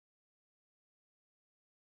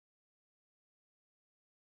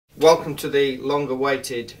Welcome to the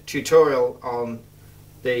long-awaited tutorial on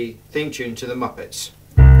the theme tune to the Muppets.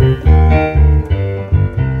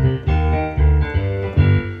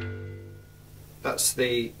 That's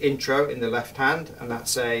the intro in the left hand, and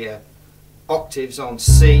that's octaves on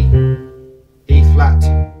C, E flat,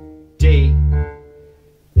 D,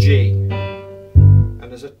 G, and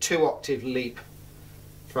there's a 2-octave leap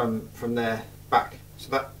from there back,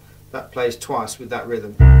 so that plays twice with that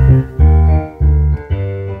rhythm.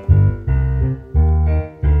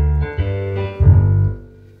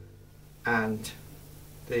 And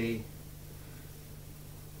the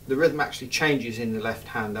rhythm actually changes in the left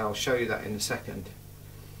hand. I'll show you that in a second.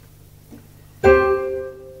 So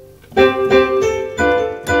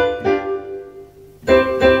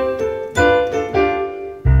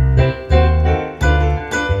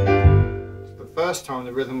the first time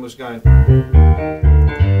the rhythm was going,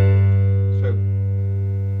 so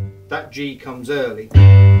that G comes early,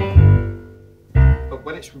 but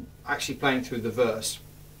when it's actually playing through the verse,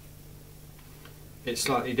 it's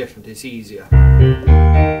slightly different, it's easier. And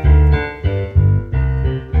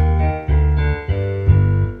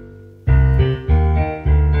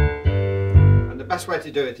the best way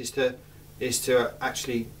to do it is to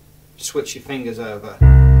actually switch your fingers over.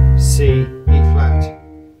 C, E flat,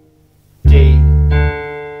 D.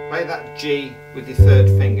 Play that G with your third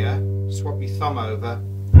finger, swap your thumb over,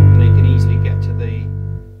 and then you can easily get to the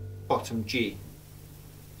bottom G.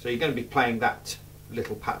 So you're going to be playing that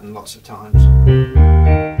little pattern lots of times.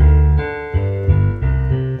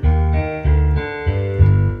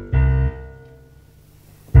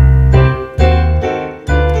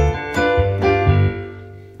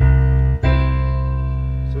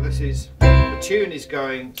 So this is, the tune is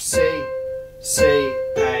going C, C,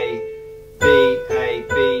 A, B, A,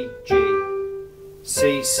 B, G,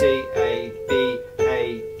 C, C, A, B,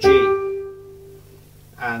 A, G,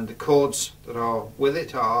 and the chords that are with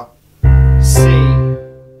it are C,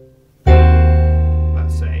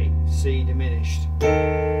 that's a C diminished,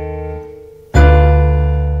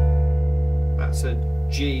 that's a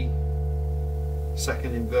G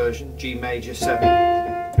second inversion, G major 7,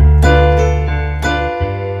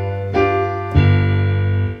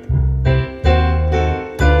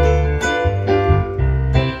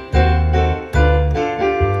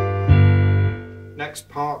 next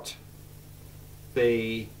part,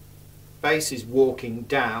 the bass is walking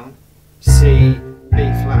down, C, B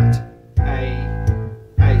flat, A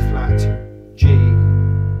flat, G.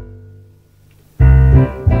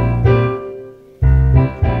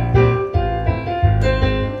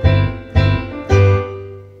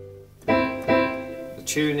 The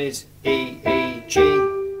tune is E, E, G,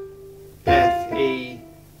 F, E,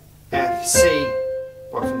 F, C,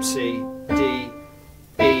 bottom C, D,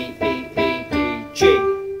 E, E, E, D, G.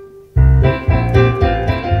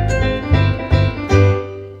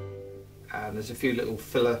 There's a few little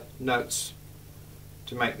filler notes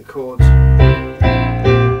to make the chords.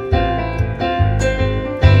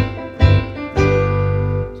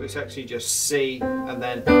 So it's actually just C and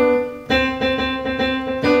then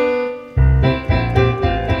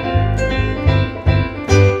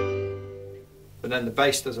the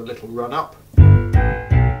bass does a little run up,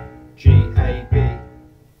 G, A, B,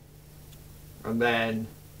 and then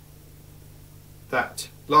that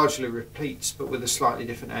largely repeats but with a slightly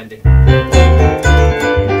different ending.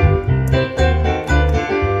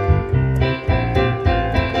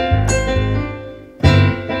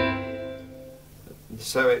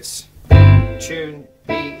 So it's tune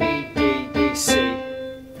E, E, D, D, C,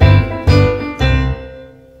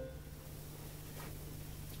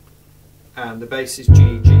 and the bass is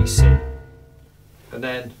G, G, C, and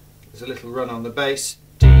then there's a little run on the bass,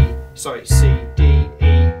 C, D, E,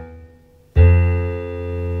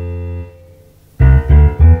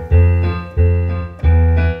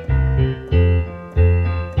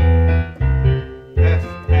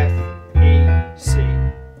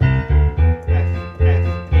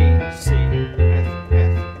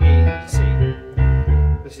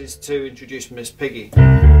 to introduce Miss Piggy.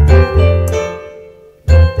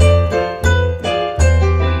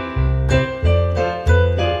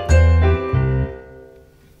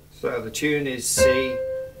 So the tune is C,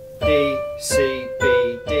 D, C,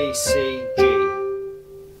 B, D, C, G,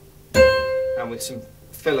 and with some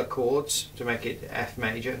filler chords to make it F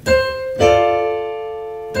major,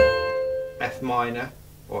 F minor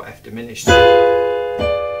or F diminished,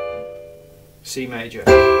 C major.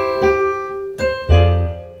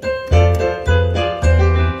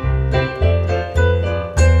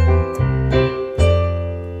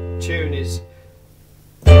 Tune is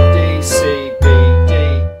D, C, B, D,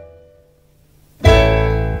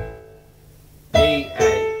 E,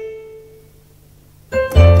 A.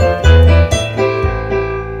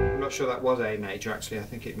 sure that was A major actually, I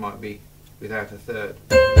think it might be without a third.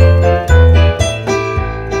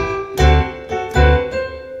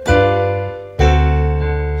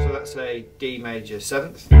 So that's a D major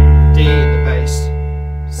 7th, D at the bass,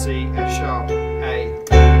 C, F sharp, A,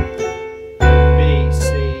 B,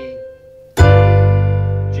 C,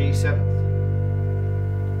 G 7th.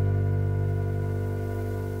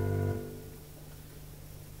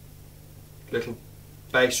 Little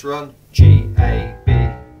bass run, G, A, B.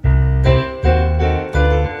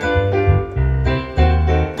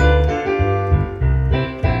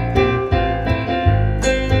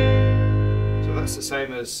 So that's the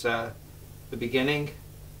same as the beginning.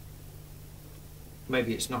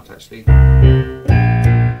 Maybe it's not actually.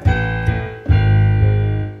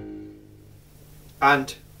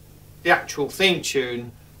 And the actual theme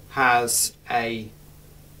tune has a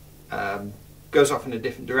goes off in a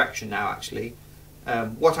different direction now actually.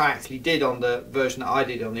 What I actually did on the version that I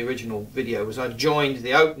did on the original video was I joined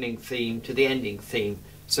the opening theme to the ending theme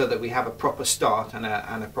so that we have a proper start and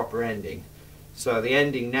a proper ending. So the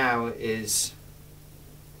ending now is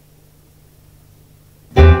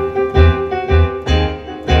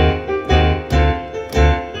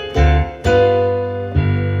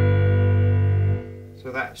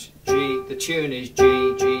that's G, the tune is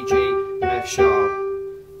G, G, G, F sharp,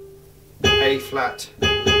 A flat,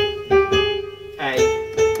 A,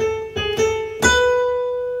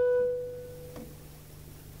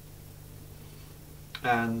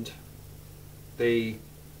 and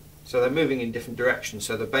so they're moving in different directions,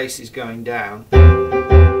 so the bass is going down,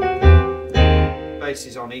 bass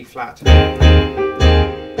is on E flat, bass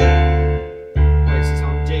is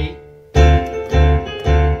on D,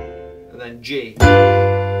 and then G.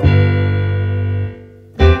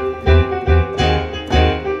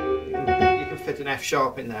 An F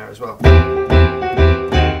sharp in there as well. That's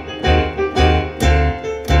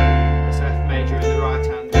F major in the right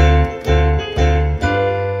hand,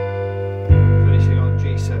 finishing on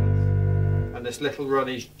G7, and this little run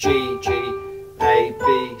is G, G, A,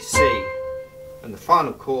 B, C, and the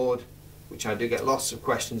final chord, which I do get lots of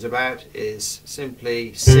questions about, is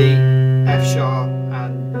simply C, F sharp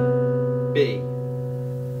and B.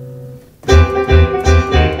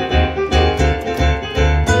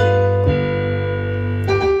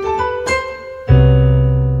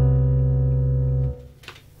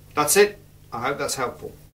 That's it. I hope that's helpful.